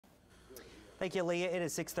Thank you, Leah. It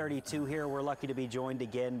is 6:32 here. We're lucky to be joined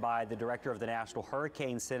again by the director of the National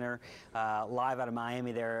Hurricane Center, live out of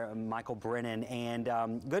Miami there, Michael Brennan.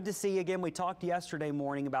 And good to see you again. We talked yesterday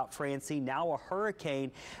morning about Francine, now a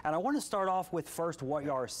hurricane. And I want to start off with first what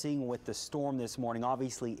you are seeing with the storm this morning.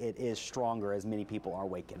 Obviously, it is stronger as many people are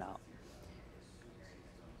waking up.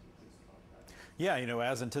 Yeah,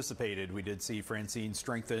 as anticipated, we did see Francine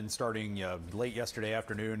strengthen starting late yesterday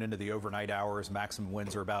afternoon into the overnight hours. Maximum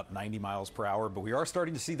winds are about 90 miles per hour, but we are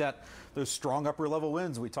starting to see those strong upper level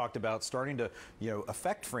winds we talked about starting to,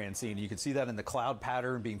 affect Francine. You can see that in the cloud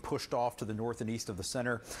pattern being pushed off to the north and east of the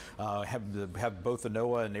center. Have both the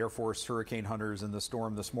NOAA and Air Force hurricane hunters in the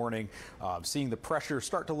storm this morning. Seeing the pressure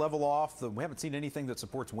start to level off. We haven't seen anything that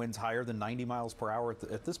supports winds higher than 90 miles per hour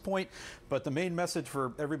at this point. But the main message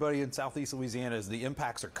for everybody in southeast Louisiana is the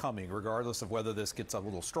impacts are coming, regardless of whether this gets a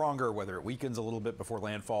little stronger, whether it weakens a little bit before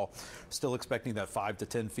landfall. Still expecting that 5 to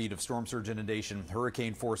 10 feet of storm surge inundation,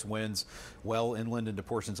 hurricane force winds well inland into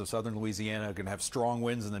portions of southern Louisiana. Going to have strong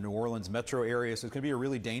winds in the New Orleans metro area, so it's going to be a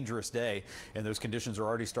really dangerous day, and those conditions are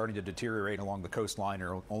already starting to deteriorate along the coastline, and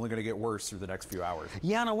are only going to get worse through the next few hours.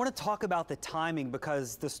 Yeah, and I want to talk about the timing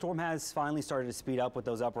because the storm has finally started to speed up with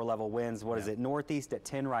those upper level winds. What is it, northeast at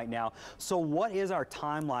 10 right now? So what is our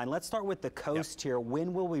timeline? Let's start with the coast here.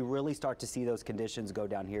 When will we really start to see those conditions go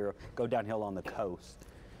downhill on the coast?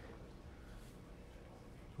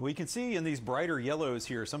 We can see in these brighter yellows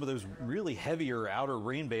here, some of those really heavier outer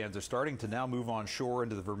rain bands are starting to now move on shore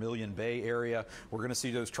into the Vermilion Bay area. We're going to see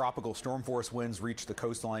those tropical storm force winds reach the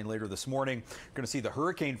coastline later this morning. We're going to see the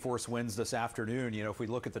hurricane force winds this afternoon. If we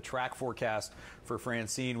look at the track forecast for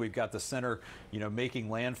Francine, we've got the center, making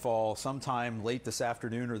landfall sometime late this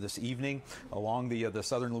afternoon or this evening along the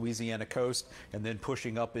southern Louisiana coast, and then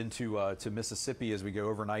pushing up into to Mississippi as we go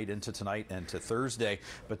overnight into tonight and to Thursday.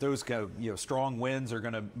 But those strong winds are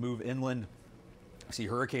going to move inland. See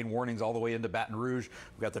hurricane warnings all the way into Baton Rouge.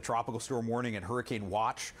 We've got the tropical storm warning and hurricane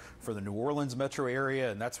watch for the New Orleans metro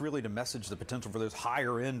area, and that's really to message the potential for those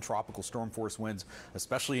higher end tropical storm force winds,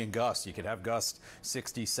 especially in gusts. You could have gusts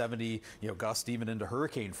 60, 70, gusts even into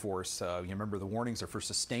hurricane force. You remember the warnings are for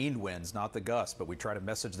sustained winds, not the gusts, but we try to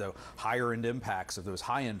message the higher end impacts of those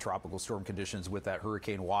high end tropical storm conditions with that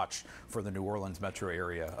hurricane watch for the New Orleans metro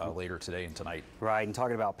area later today and tonight. Right, and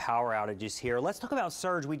talking about power outages here, let's talk about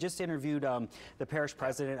surge. We just interviewed the parish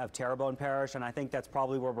president of Terrebonne Parish, and I think that's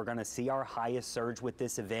probably where we're going to see our highest surge with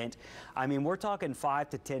this event. I mean, we're talking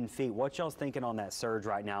 5 to 10 feet. What y'all's thinking on that surge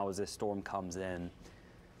right now as this storm comes in?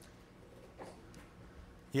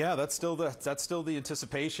 Yeah, that's still the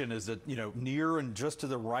anticipation, is that, near and just to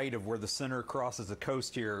the right of where the center crosses the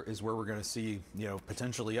coast here is where we're going to see,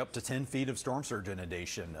 potentially up to 10 feet of storm surge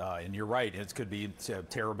inundation. And you're right, it could be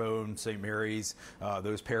Terrebonne, St. Mary's,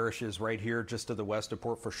 those parishes right here just to the west of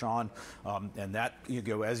Port Fourchon. And that,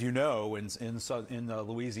 as you know, in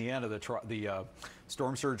Louisiana, the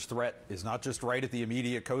storm surge threat is not just right at the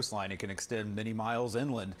immediate coastline. It can extend many miles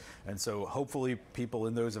inland. And so hopefully people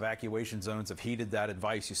in those evacuation zones have heeded that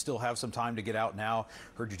advice. You still have some time to get out now.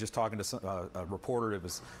 Heard you just talking to a reporter that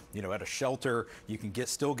was, at a shelter. You can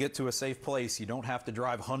still get to a safe place. You don't have to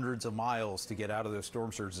drive hundreds of miles to get out of those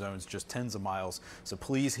storm surge zones, just tens of miles. So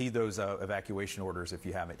please heed those evacuation orders if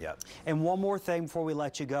you haven't yet. And one more thing before we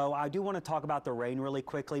let you go, I do want to talk about the rain really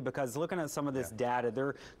quickly, because looking at some of this data,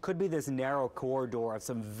 there could be this narrow corridor of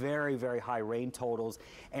some very, very high rain totals.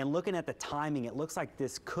 And looking at the timing, it looks like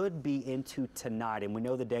this could be into tonight. And we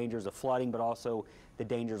know the dangers of flooding, but also the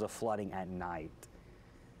dangers of flooding at night.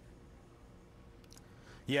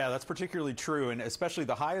 Yeah, that's particularly true, and especially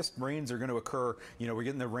the highest rains are going to occur. We're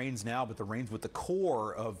getting the rains now, but the rains with the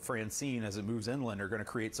core of Francine as it moves inland are going to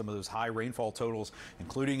create some of those high rainfall totals,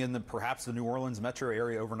 including in perhaps the New Orleans metro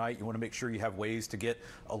area overnight. You want to make sure you have ways to get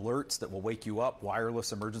alerts that will wake you up,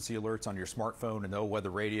 wireless emergency alerts on your smartphone and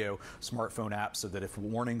weather radio smartphone app, so that if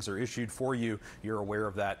warnings are issued for you, you're aware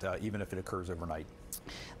of that even if it occurs overnight.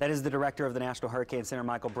 That is the director of the National Hurricane Center,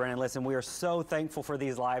 Michael Brennan. Listen, we are so thankful for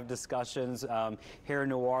these live discussions here in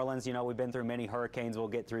New Orleans. We've been through many hurricanes. We'll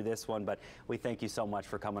get through this one, but we thank you so much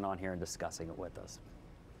for coming on here and discussing it with us.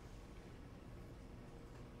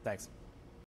 Thanks.